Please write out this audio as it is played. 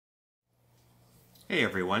Hey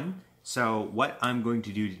everyone. So what I'm going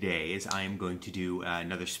to do today is I am going to do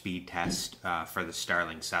another speed test for the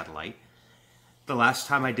Starlink satellite. The last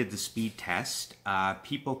time I did the speed test,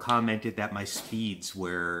 people commented that my speeds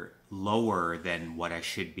were lower than what I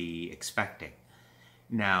should be expecting.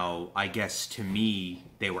 Now, I guess to me,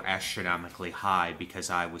 they were astronomically high because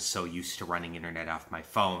I was so used to running internet off my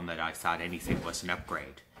phone that I thought anything was an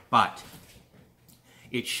upgrade. But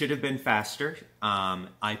it should have been faster.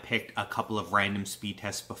 I picked a couple of random speed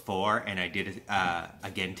tests before, and I did it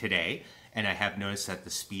again today, and I have noticed that the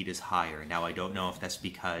speed is higher. Now, I don't know if that's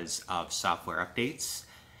because of software updates,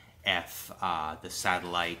 if the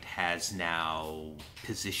satellite has now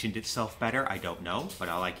positioned itself better, I don't know, but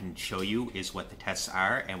all I can show you is what the tests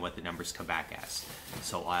are and what the numbers come back as.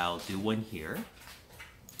 So I'll do one here.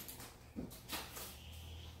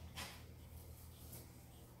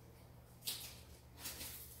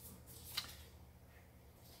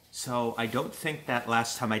 So I don't think that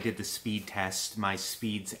last time I did the speed test, my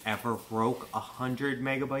speeds ever broke 100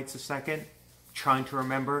 megabytes a second. Trying to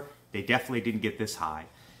remember, they definitely didn't get this high.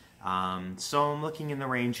 So I'm looking in the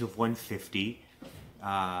range of 150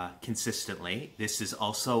 consistently. This is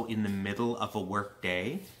also in the middle of a work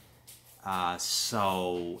day.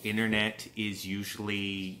 So internet is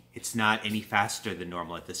usually, it's not any faster than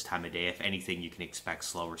normal at this time of day. If anything, you can expect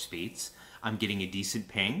slower speeds. I'm getting a decent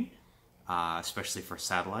ping. Especially for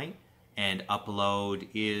satellite, and upload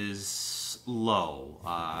is low.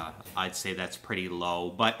 I'd say that's pretty low,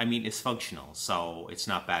 but I mean, it's functional, so it's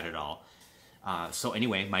not bad at all. So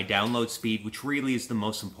anyway, my download speed, which really is the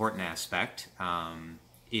most important aspect,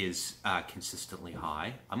 is consistently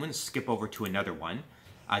high. I'm going to skip over to another one,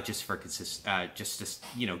 just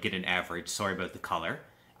to get an average. Sorry about the color.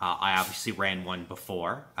 I obviously ran one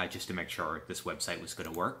before, just to make sure this website was going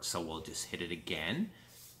to work, so we'll just hit it again.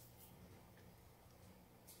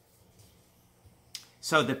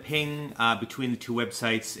 So the ping between the two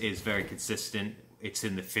websites is very consistent. It's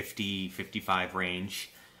in the 50-55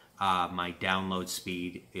 range. My download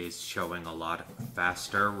speed is showing a lot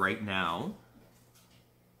faster right now.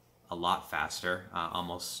 A lot faster.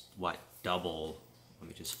 Almost, what, double. Let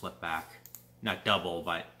me just flip back. Not double,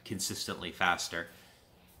 but consistently faster.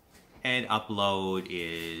 And upload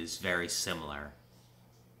is very similar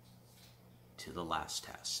to the last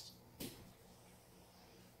test.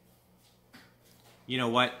 You know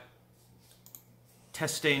what?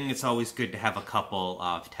 Testing, it's always good to have a couple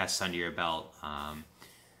of tests under your belt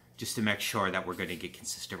just to make sure that we're going to get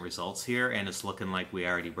consistent results here. And it's looking like we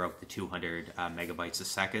already broke the 200 megabytes a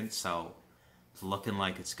second. So it's looking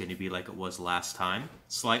like it's going to be like it was last time.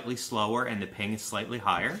 Slightly slower, and the ping is slightly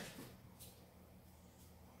higher.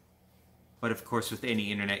 But of course, with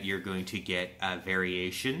any internet, you're going to get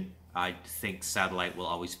variation. I think satellite will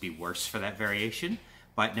always be worse for that variation.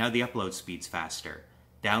 But now the upload speed's faster.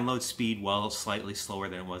 Download speed, while slightly slower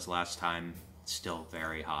than it was last time, still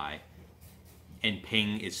very high. And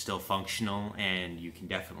ping is still functional, and you can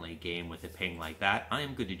definitely game with a ping like that. I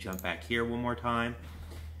am going to jump back here one more time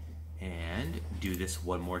and do this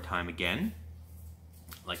one more time again.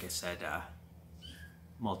 Like I said,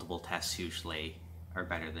 multiple tests usually are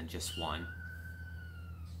better than just one.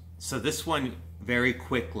 So this one very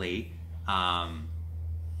quickly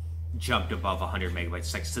jumped above 100 megabytes a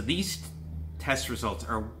second. So these test results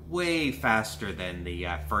are way faster than the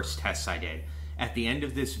first tests I did. At the end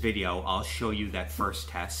of this video, I'll show you that first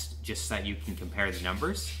test just so that you can compare the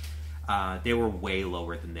numbers. They were way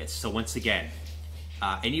lower than this. So once again,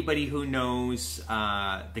 anybody who knows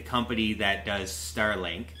the company that does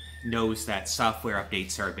Starlink knows that software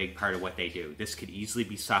updates are a big part of what they do. This could easily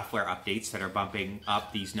be software updates that are bumping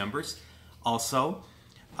up these numbers. Also,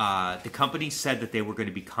 the company said that they were going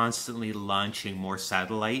to be constantly launching more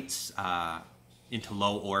satellites into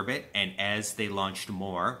low orbit, and as they launched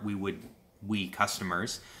more, we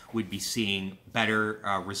customers would be seeing better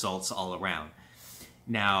results all around.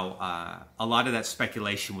 Now, a lot of that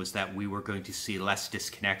speculation was that we were going to see less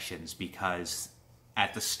disconnections because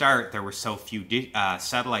at the start there were so few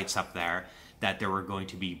satellites up there that there were going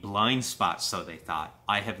to be blind spots, so they thought.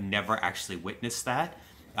 I have never actually witnessed that.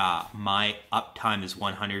 My uptime is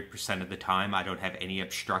 100% of the time. I don't have any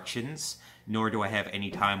obstructions, nor do I have any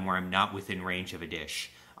time where I'm not within range of a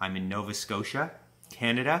dish. I'm in Nova Scotia,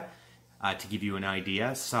 Canada, to give you an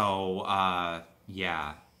idea. So,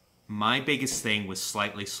 yeah, my biggest thing was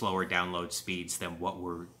slightly slower download speeds than what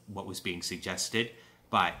was being suggested,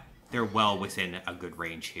 but they're well within a good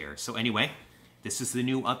range here. So anyway, this is the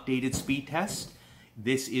new updated speed test.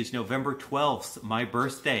 This is November 12th, my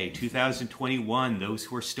birthday, 2021. Those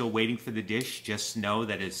who are still waiting for the dish, just know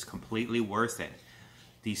that it's completely worth it.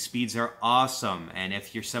 These speeds are awesome, and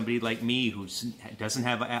if you're somebody like me who doesn't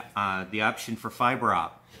have the option for fiber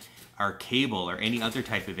op or cable or any other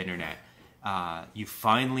type of internet, you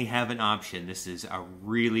finally have an option. This is a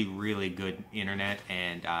really, really good internet,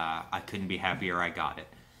 and I couldn't be happier I got it.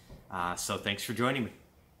 So thanks for joining me.